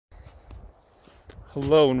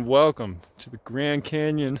Hello and welcome to the Grand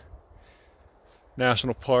Canyon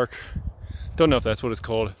National Park. Don't know if that's what it's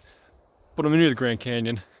called, but I'm near the Grand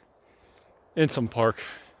Canyon in some park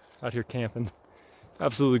out here camping.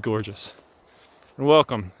 Absolutely gorgeous. And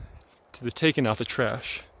welcome to the Taking Out the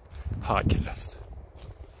Trash podcast.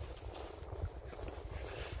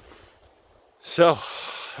 So,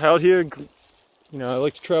 out here, you know, I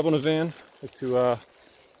like to travel in a van. I like to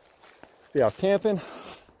be out camping.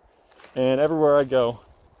 And everywhere I go,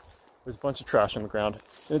 there's a bunch of trash on the ground.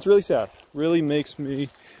 And it's really sad. Really makes me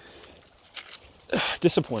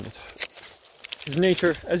disappointed. Because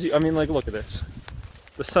nature, like, look at this.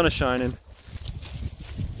 The sun is shining.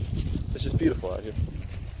 It's just beautiful out here.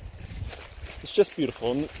 It's just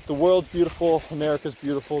beautiful. And the world's beautiful. America's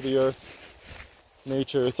beautiful. The earth,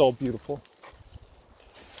 nature, it's all beautiful.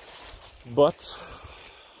 But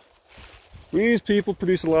we as people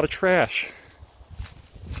produce a lot of trash.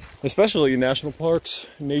 Especially in national parks,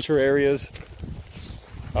 nature areas.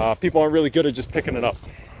 People aren't really good at just picking it up.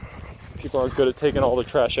 People aren't good at taking all the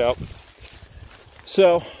trash out.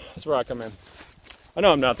 So, that's where I come in. I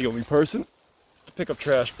know I'm not the only person to pick up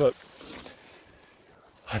trash, but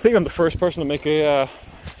I think I'm the first person to make a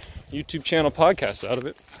YouTube channel podcast out of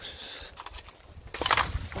it.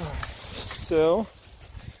 So,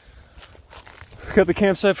 got the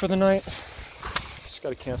campsite for the night. Just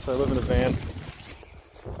got a campsite, I live in a van.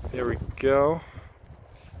 There we go.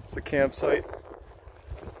 It's the campsite.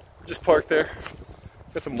 Just parked there.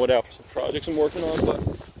 Got some wood out for some projects I'm working on, but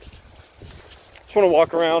just want to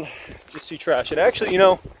walk around, just see trash. And actually, you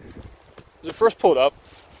know, as I first pulled up,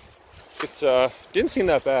 it didn't seem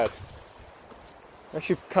that bad.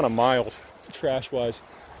 Actually, kind of mild, trash-wise.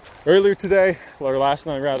 Earlier today, or last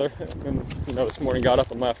night rather, and you know, this morning got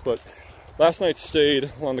up and left, but last night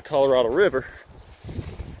stayed along the Colorado River,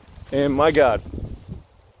 and my God.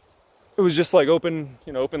 It was just like open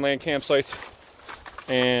land campsites,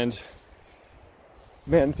 and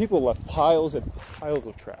man, people left piles and piles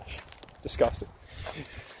of trash. Disgusting.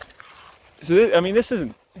 So this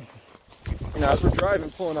isn't, you know, as we're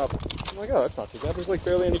driving, pulling up, I'm like, oh, that's not too bad. There's like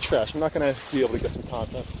barely any trash. I'm not gonna be able to get some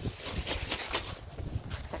content,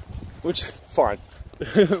 which fine.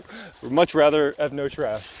 Would much rather have no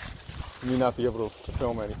trash than you not be able to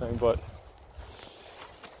film anything. But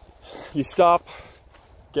you stop,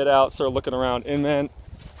 get out, start looking around, and then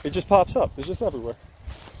it just pops up. It's just everywhere.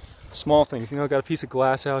 Small things, you know, got a piece of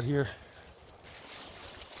glass out here.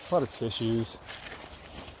 A lot of tissues.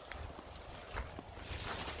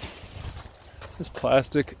 This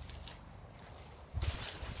plastic.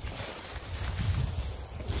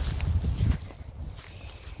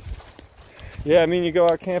 Yeah, I mean, you go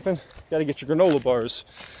out camping, gotta get your granola bars,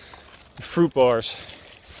 your fruit bars,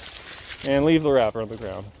 and leave the wrapper on the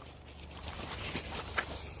ground.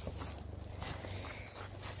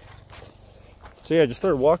 So yeah, I just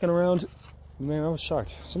started walking around. Man, I was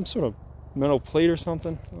shocked. Some sort of metal plate or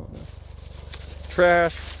something. I don't know.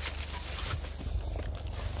 Trash.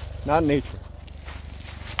 Not nature.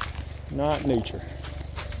 Not nature.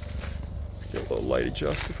 Let's get a little light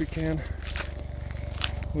adjust if we can.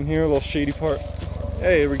 In here, a little shady part.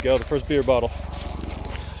 Hey, here we go, the first beer bottle.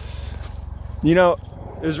 You know,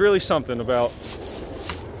 there's really something about,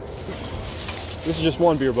 this is just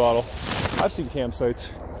one beer bottle. I've seen campsites.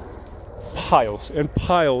 Piles and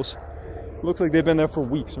piles. Looks like they've been there for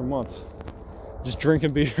weeks or months, just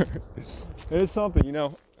drinking beer. It is something, you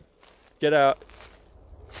know. Get out.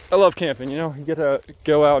 I love camping, you know. You get to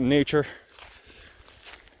go out in nature,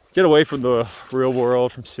 get away from the real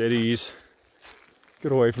world, from cities,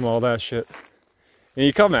 get away from all that shit, and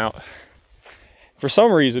you come out. For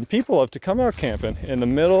some reason, people love to come out camping in the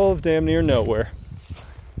middle of damn near nowhere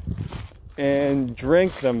and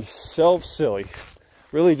drink themselves silly.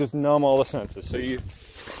 Really just numb all the senses. So you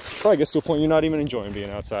probably gets to a point you're not even enjoying being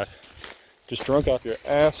outside. Just drunk off your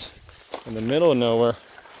ass in the middle of nowhere.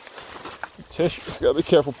 Tissue. You gotta be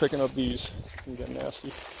careful picking up these. It can get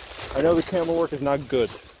nasty. I know the camera work is not good.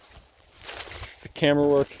 The camera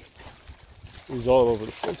work is all over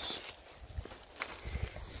the place.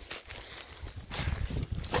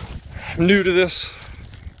 I'm new to this.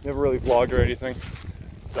 Never really vlogged or anything.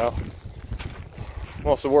 So I'm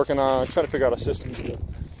also working on trying to figure out a system to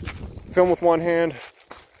film with one hand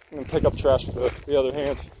and then pick up trash with the other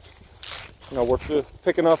hand. You know, work through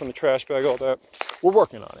picking up in the trash bag, all that. We're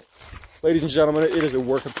working on it. Ladies and gentlemen, it is a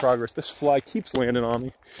work in progress. This fly keeps landing on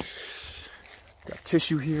me. Got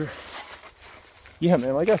tissue here. Yeah,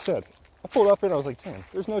 man, like I said, I pulled up and I was like, damn,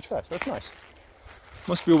 there's no trash. That's nice.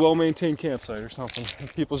 Must be a well-maintained campsite or something.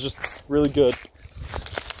 And people's just really good.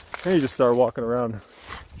 And you just start walking around.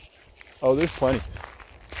 Oh, there's plenty.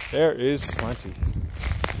 There is plenty.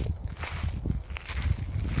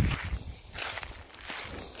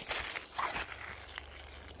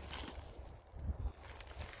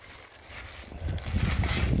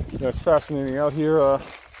 know, it's fascinating out here. You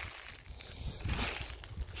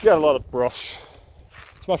got a lot of brush.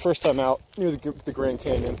 It's my first time out near the Grand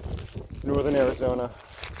Canyon, northern Arizona.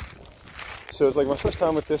 So it's like my first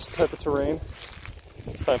time with this type of terrain,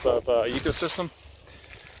 this type of ecosystem.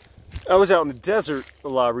 I was out in the desert a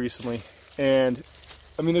lot recently, and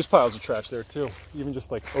I mean, there's piles of trash there too. Even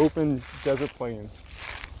just like open desert plains,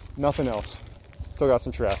 nothing else. Still got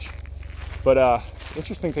some trash. But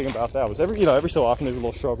interesting thing about that was every so often there's a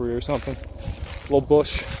little shrubbery or something, a little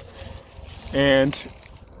bush, and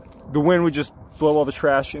the wind would just blow all the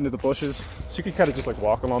trash into the bushes. So you could kind of just like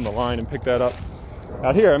walk along the line and pick that up.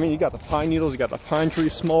 Out here, I mean, you got the pine needles, you got the pine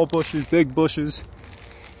trees, small bushes, big bushes.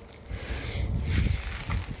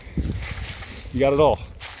 You got it all.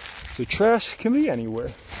 So trash can be anywhere.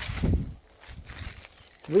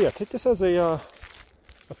 But yeah, take this as a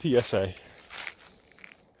PSA.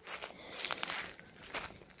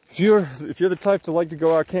 If you're the type to like to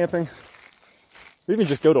go out camping, or even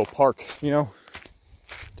just go to a park, you know,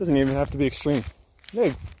 it doesn't even have to be extreme.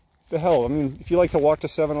 Hey, the hell, I mean, if you like to walk to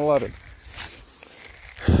 7-Eleven,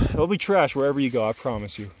 there'll be trash wherever you go, I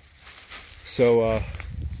promise you. So,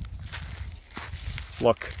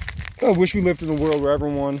 look, I wish we lived in a world where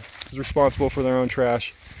everyone is responsible for their own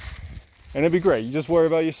trash. And it'd be great. You just worry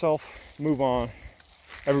about yourself, move on,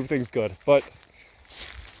 everything's good. But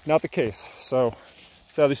not the case. So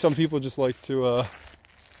sadly, some people just like to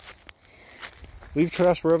leave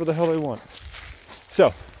trash wherever the hell they want.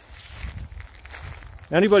 So,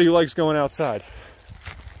 anybody who likes going outside,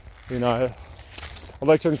 you know, I'd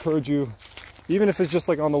like to encourage you, even if it's just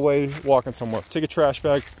like on the way walking somewhere, take a trash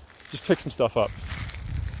bag, just pick some stuff up.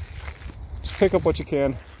 Just pick up what you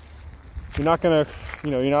can. You're not gonna, you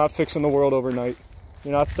know, you're not fixing the world overnight.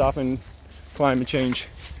 You're not stopping climate change.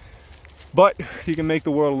 But you can make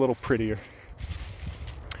the world a little prettier.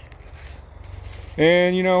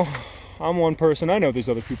 And you know, I'm one person. I know there's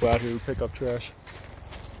other people out here who pick up trash.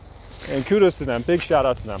 And kudos to them. Big shout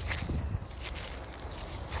out to them.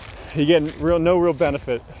 You're getting no real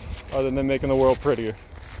benefit other than making the world prettier.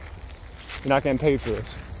 You're not getting paid for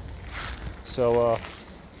this. So,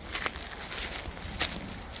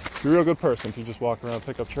 you're a real good person if you just walk around and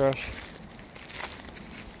pick up trash.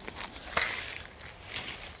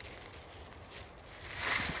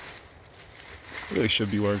 I really should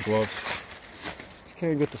be wearing gloves. It's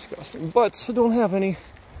kind of get disgusting, but I don't have any.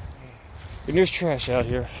 And there's trash out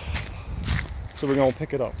here, so we're gonna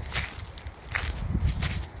pick it up.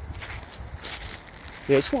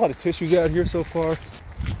 Yeah, there's a lot of tissues out here so far.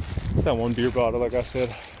 It's that one beer bottle, like I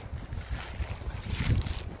said.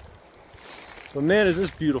 But man, is this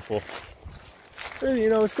beautiful. You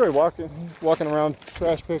know, it's great walking around,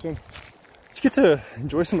 trash picking. You get to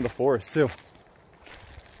enjoy some of the forest too.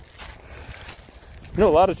 You know,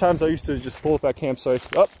 a lot of times I used to just pull up at campsites.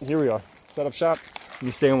 Oh, here we are. Set up shop, and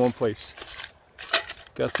you stay in one place.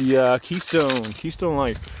 Got the Keystone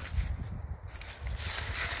Life.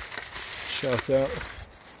 Shouts out.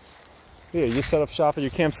 Yeah, you just set up shop at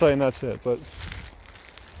your campsite and that's it. But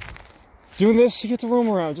doing this, you get to roam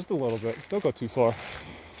around just a little bit. Don't go too far.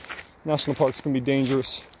 National parks can be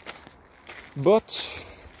dangerous. But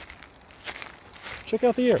check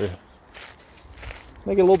out the area.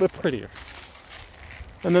 Make it a little bit prettier.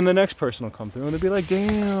 And then the next person will come through and they'll be like,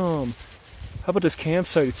 damn, how about this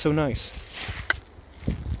campsite? It's so nice.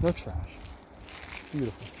 No trash.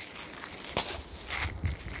 Beautiful.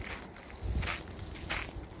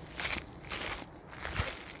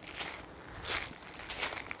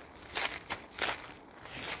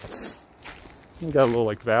 We got a little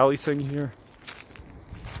like valley thing here.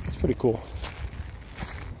 It's pretty cool.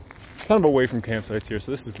 Kind of away from campsites here,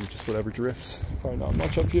 so this is just whatever drifts. Probably not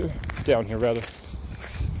much up here. Down here rather.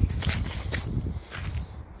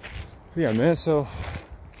 But yeah, man, so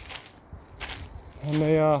I'm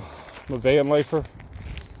a van lifer.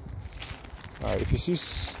 Alright, if you see,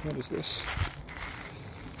 what is this?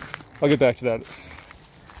 I'll get back to that.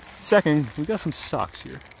 Second, we got some socks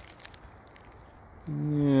here.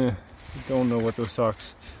 Yeah, I don't know what those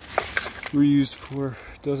socks were used for.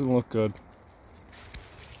 Doesn't look good.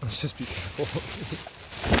 Let's just be careful.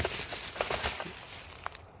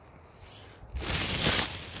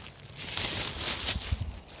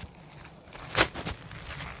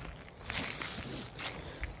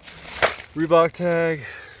 Reebok tag.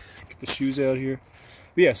 Get the shoes out here.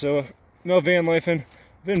 But yeah, so no van lifing.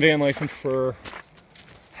 I've been van lifing for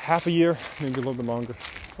half a year, maybe a little bit longer.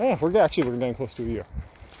 Yeah, we're getting close to a year.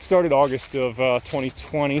 Started August of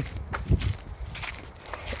 2020. You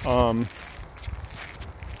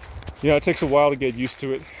know, it takes a while to get used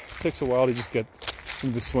to it. It takes a while to just get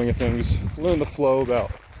into the swing of things, learn the flow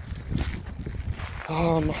about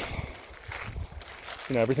You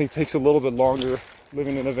know, everything takes a little bit longer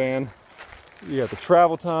living in a van. You got the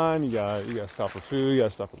travel time, you got to stop for food, you got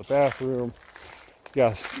to stop for the bathroom. You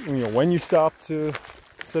got, you know, when you stop to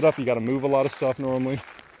sit up, you got to move a lot of stuff normally.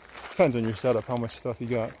 Depends on your setup, how much stuff you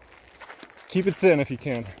got. Keep it thin if you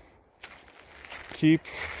can. Keep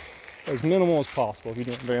as minimal as possible if you're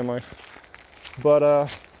doing van life. But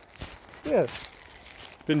yeah,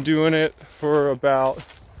 been doing it for about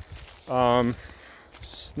 9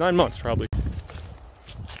 months probably.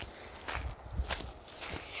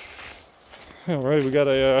 All right, we got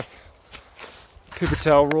a paper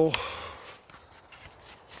towel roll.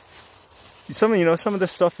 Some of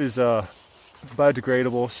this stuff is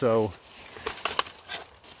biodegradable, so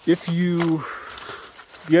if you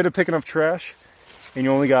end up picking up trash and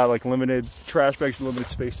you only got like limited trash bags, limited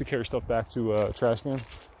space to carry stuff back to a trash can,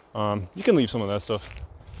 you can leave some of that stuff.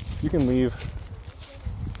 You can leave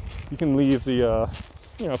the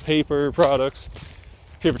you know, paper products,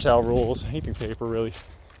 paper towel rolls, anything paper really.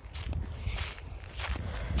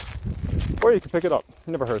 Or you can pick it up.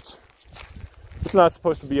 It never hurts. It's not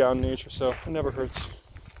supposed to be out in nature, so it never hurts.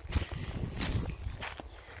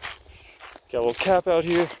 Got a little cap out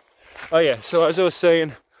here. Oh yeah, so as I was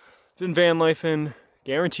saying, been van lifing,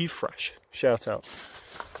 guaranteed fresh. Shouts out.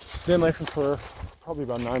 Van lifing for probably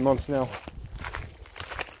about 9 months now.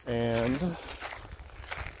 And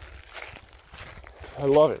I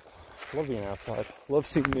love it. I love being outside. Love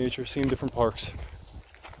seeing nature, seeing different parks.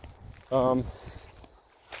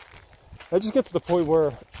 I just get to the point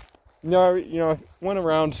where, I went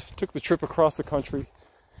around, took the trip across the country.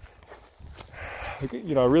 I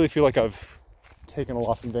really feel like I've taken a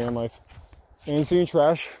lot from van life. And seeing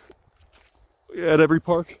trash at every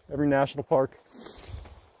park, every national park.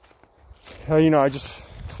 I just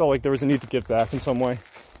felt like there was a need to give back in some way.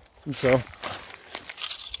 And so,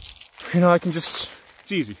 I can just,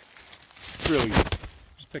 it's easy. It's really easy.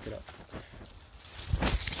 Just pick it up.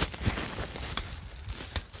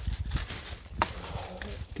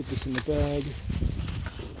 Get this in the bag.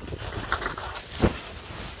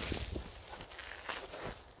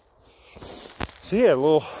 So yeah, a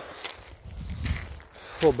little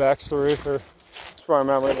backstory for where I'm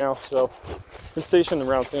at right now. So, been stationed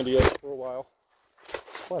around San Diego for a while.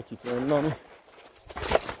 Why I keep landing on me?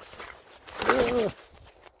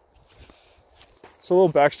 So a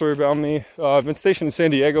little backstory about me. I've been stationed in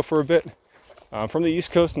San Diego for a bit. From the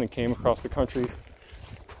East Coast, and then came across the country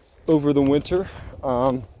over the winter.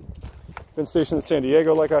 Been stationed in San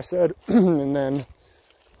Diego, like I said, and then,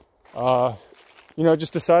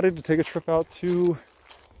 just decided to take a trip out to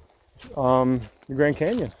the Grand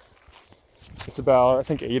Canyon. It's about, I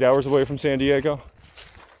think, 8 hours away from San Diego,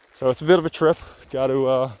 so it's a bit of a trip. Got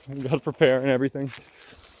to prepare and everything.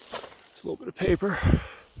 Just a little bit of paper,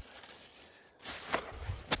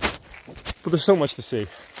 but there's so much to see.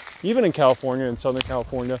 Even in California, in Southern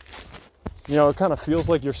California, it kind of feels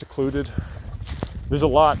like you're secluded. There's a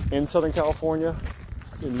lot in Southern California,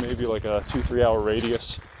 in maybe like a 2-3 hour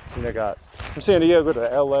radius. I got from San Diego to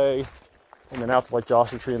LA, and then out to like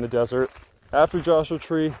Joshua Tree in the desert. After Joshua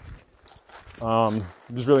Tree,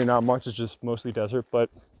 there's really not much. It's just mostly desert. But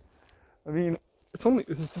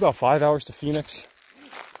it's about 5 hours to Phoenix,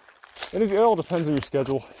 and it all depends on your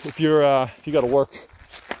schedule. If you got to work,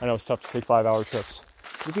 I know it's tough to take 5 hour trips.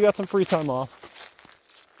 If you got some free time off,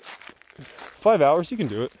 5 hours, you can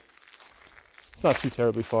do it. It's not too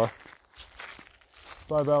terribly far.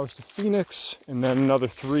 5 hours to Phoenix, and then another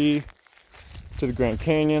 3 to the Grand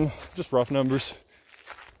Canyon. Just rough numbers.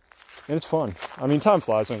 And it's fun. Time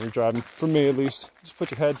flies when you're driving. For me, at least. Just put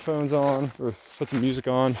your headphones on, or put some music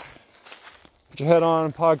on. Put your head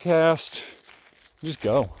on, podcast. Just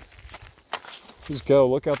go. Just go.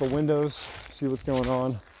 Look out the windows. See what's going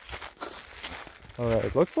on.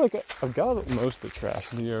 Alright, looks like I've got most of the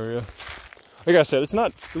trash in the area. Like I said, it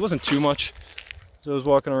wasn't too much as I was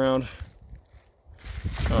walking around.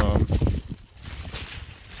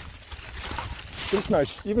 It's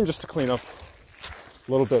nice, even just to clean up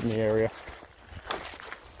a little bit in the area.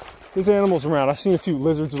 There's animals around. I've seen a few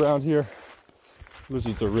lizards around here.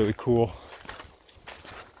 Lizards are really cool.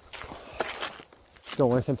 Don't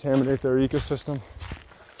want to contaminate their ecosystem.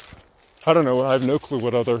 I don't know. I have no clue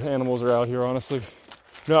what other animals are out here, honestly.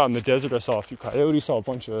 Out in the desert, I saw a few coyotes, saw a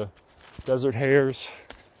bunch of desert hares.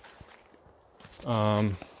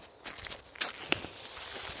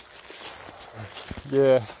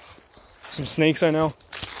 Yeah, some snakes I know.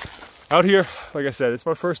 Out here, like I said, it's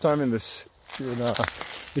my first time in this sort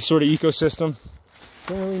of ecosystem.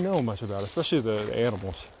 Don't really know much about it, especially the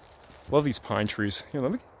animals. Love these pine trees.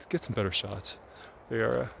 Let me get some better shots. They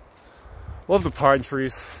are, love the pine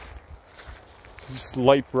trees. just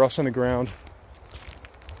light brush on the ground.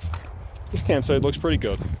 This campsite looks pretty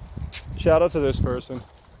good. Shout out to this person.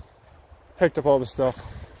 Picked up all the stuff.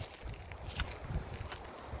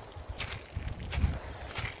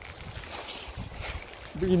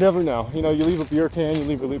 But you never know. You know, you leave a beer can, you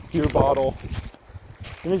leave a beer bottle,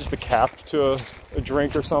 even just a cap to a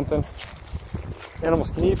drink or something.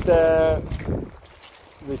 Animals can eat that.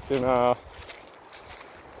 They can, I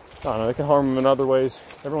don't know, they can harm them in other ways.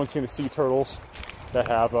 Everyone's seen the sea turtles that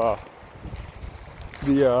have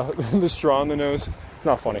the straw in the nose. It's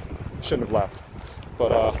not funny. Shouldn't have laughed.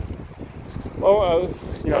 But,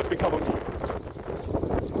 you know, it's become a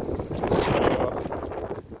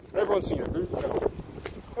everyone's seen it. You know,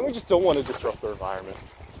 and we just don't want to disrupt our environment.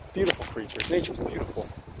 Beautiful creatures. Nature's beautiful.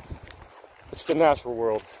 It's the natural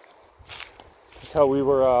world. It's how we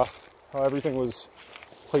were, how everything was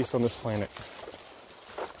placed on this planet.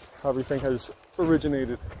 How everything has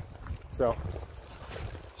originated. So,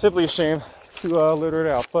 simply a shame to litter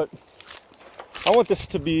it out. But I want this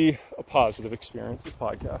to be a positive experience, this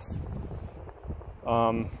podcast.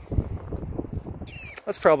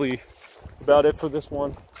 That's probably about it for this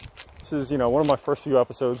one. This is, you know, one of my first few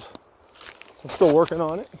episodes. So I'm still working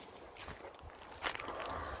on it.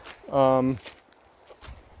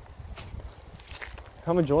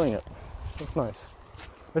 I'm enjoying it. It's nice.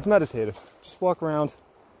 It's meditative. Just walk around,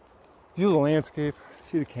 view the landscape,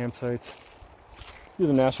 see the campsites, view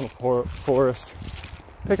the national forest,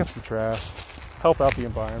 pick up some trash, help out the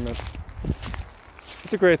environment.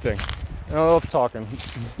 It's a great thing. And I love talking.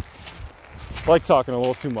 I like talking a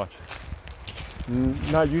little too much.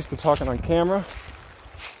 Not used to talking on camera,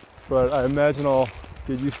 but I imagine I'll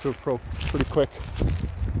get used to it pretty quick.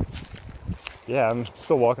 Yeah, I'm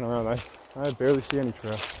still walking around. I barely see any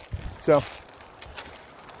trail. So,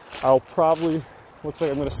 I'll probably, looks like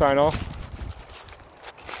I'm going to sign off.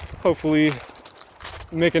 Hopefully,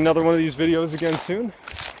 make another one of these videos again soon.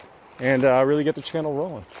 And really get the channel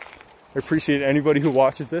rolling. I appreciate anybody who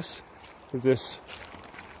watches this, because this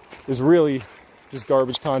is really just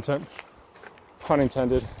garbage content. Pun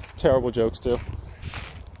intended. Terrible jokes too.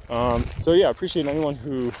 So yeah, I appreciate anyone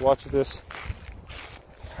who watches this.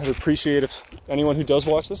 I'd appreciate if anyone who does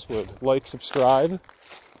watch this would like, subscribe,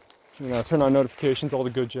 you know, turn on notifications, all the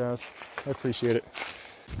good jazz. I appreciate it.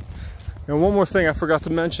 And one more thing I forgot to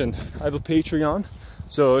mention. I have a Patreon.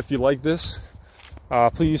 So if you like this,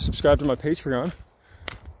 please subscribe to my Patreon.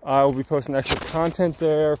 I will be posting extra content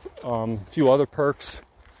there, a few other perks.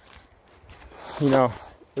 You know,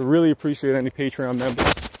 I really appreciate any Patreon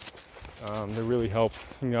members. They really help.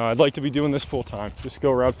 You know, I'd like to be doing this full time. Just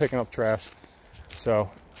go around picking up trash. So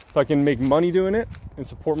if I can make money doing it and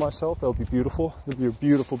support myself, that would be beautiful. It'd be a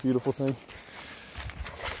beautiful, beautiful thing.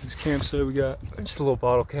 This campsite we got just a little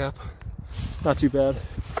bottle cap. Not too bad.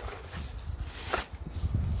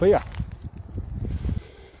 But yeah.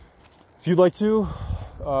 If you'd like to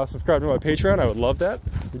subscribe to my Patreon, I would love that.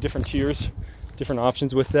 The different tiers, different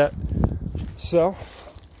options with that. So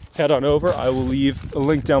head on over. I will leave a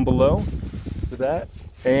link down below for that,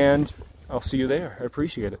 and I'll see you there. I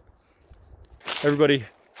appreciate it. Everybody,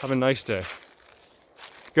 have a nice day.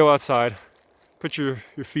 Go outside, put your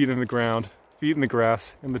feet in the ground, feet in the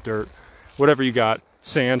grass, in the dirt, whatever you got,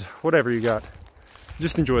 sand, whatever you got.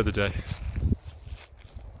 Just enjoy the day.